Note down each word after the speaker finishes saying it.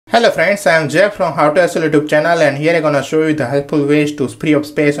Hello friends, I am Jeff from How to Hustle YouTube channel, and here I'm gonna show you the helpful ways to free up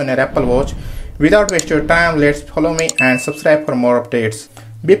space on your Apple Watch. Without wasting your time, let's follow me and subscribe for more updates.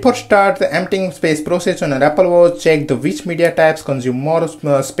 Before start the emptying space process on your Apple Watch, check the which media types consume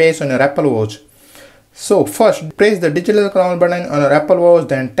more space on your Apple Watch. So first, press the digital crown button on your Apple Watch,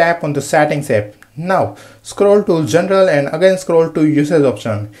 then tap on the settings app. Now scroll to general and again scroll to usage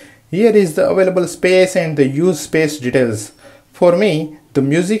option. Here is the available space and the use space details. For me, the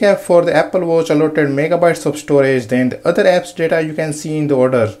music app for the Apple Watch allotted megabytes of storage, then the other apps data you can see in the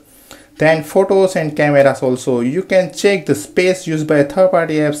order. Then photos and cameras also. You can check the space used by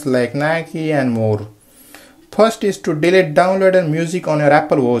third-party apps like Nike and more. First is to delete downloaded music on your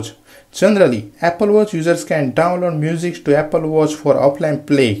Apple Watch. Generally, Apple Watch users can download music to Apple Watch for offline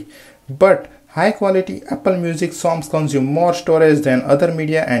play, but high-quality Apple Music songs consume more storage than other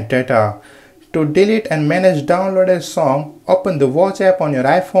media and data. To delete and manage downloaded song, open the Watch app on your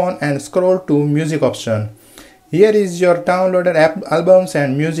iPhone and scroll to Music option. Here is your downloaded albums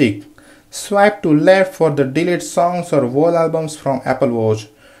and music. Swipe to left for the delete songs or whole albums from Apple Watch.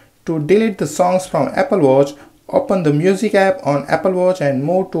 To delete the songs from Apple Watch, open the Music app on Apple Watch and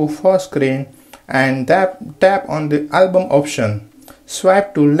move to first screen and tap on the album option.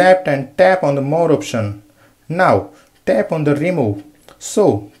 Swipe to left and tap on the More option. Now tap on the Remove.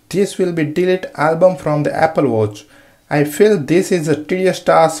 So this will be delete album from the Apple Watch. I feel this is a tedious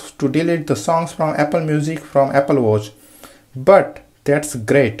task to delete the songs from Apple Music from Apple Watch, but that's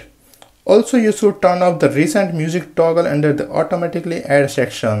great. Also, you should turn off the recent music toggle under the automatically add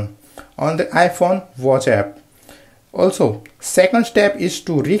section on the iPhone Watch app. Also, second step is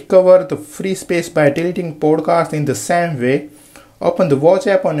to recover the free space by deleting podcasts in the same way. Open the Watch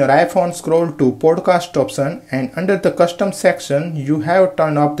app on your iPhone, scroll to podcast option, and under the custom section, you have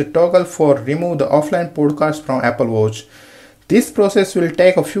turned off the toggle for remove the offline podcast from Apple Watch. This process will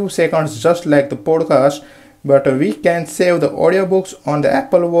take a few seconds just like the podcast, but we can save the audiobooks on the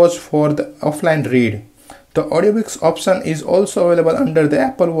Apple Watch for the offline read. The audiobooks option is also available under the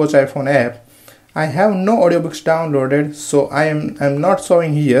Apple Watch iPhone app. I have no audiobooks downloaded, so I am not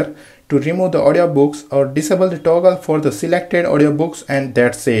showing here. To remove the audiobooks or disable the toggle for the selected audiobooks, and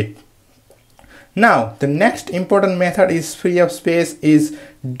that's it. Now the next important method is free up space is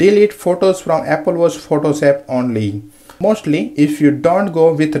delete photos from Apple Watch Photos app only. Mostly if you don't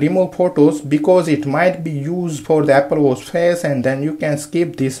go with remove photos because it might be used for the Apple Watch face, and then you can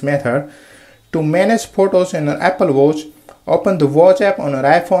skip this method. To manage photos in your Apple Watch, open the Watch app on your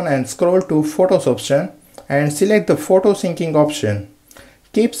iPhone and scroll to Photos option and select the photo syncing option.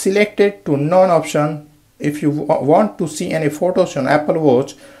 Keep selected to none option if you want to see any photos on Apple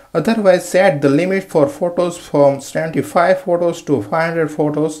Watch. Otherwise, set the limit for photos from 75 photos to 500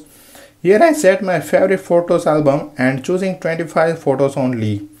 photos. Here I set my favorite photos album and choosing 25 photos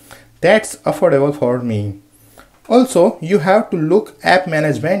only. That's affordable for me. Also, you have to look app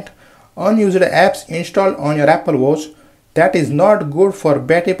management. Unused apps installed on your Apple Watch. That is not good for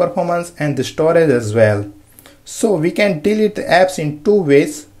battery performance and the storage as well. So we can delete the apps in two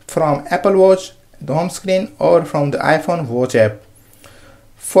ways, from Apple Watch, the home screen, or from the iPhone Watch app.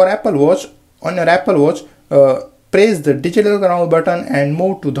 For Apple Watch, on your Apple Watch, press the digital crown button and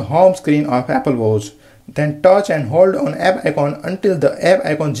move to the home screen of Apple Watch. Then touch and hold on app icon until the app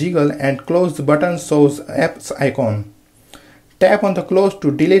icon jiggle and close the button shows apps icon. Tap on the close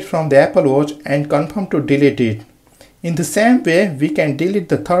to delete from the Apple Watch and confirm to delete it. In the same way, we can delete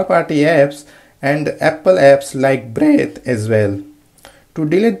the third-party apps and Apple apps like Breath as well. To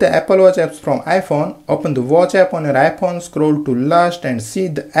delete the Apple Watch apps from iPhone, open the Watch app on your iPhone, scroll to last and see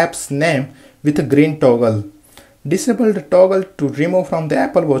the app's name with a green toggle. Disable the toggle to remove from the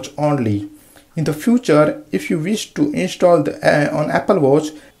Apple Watch only. In the future, if you wish to install on Apple Watch,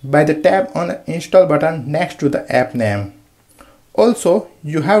 by the tap on the install button next to the app name. Also,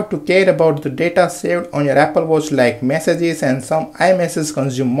 you have to care about the data saved on your Apple Watch like messages, and some iMessages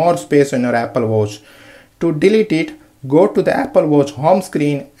consume more space on your Apple Watch. To delete it, go to the Apple Watch home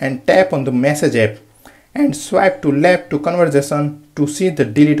screen and tap on the message app and swipe to left to conversation to see the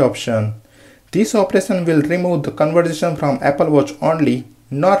delete option. This operation will remove the conversation from Apple Watch only,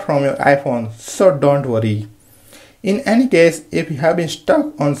 not from your iPhone, so don't worry. In any case, if you have been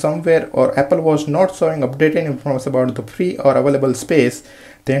stuck on somewhere or Apple Watch not showing updated information about the free or available space,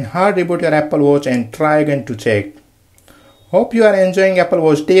 then hard reboot your Apple Watch and try again to check. Hope you are enjoying Apple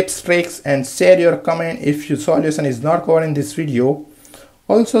Watch tips, tricks, and share your comment if your solution is not covered in this video.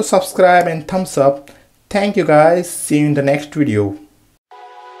 Also subscribe and thumbs up. Thank you guys. See you in the next video.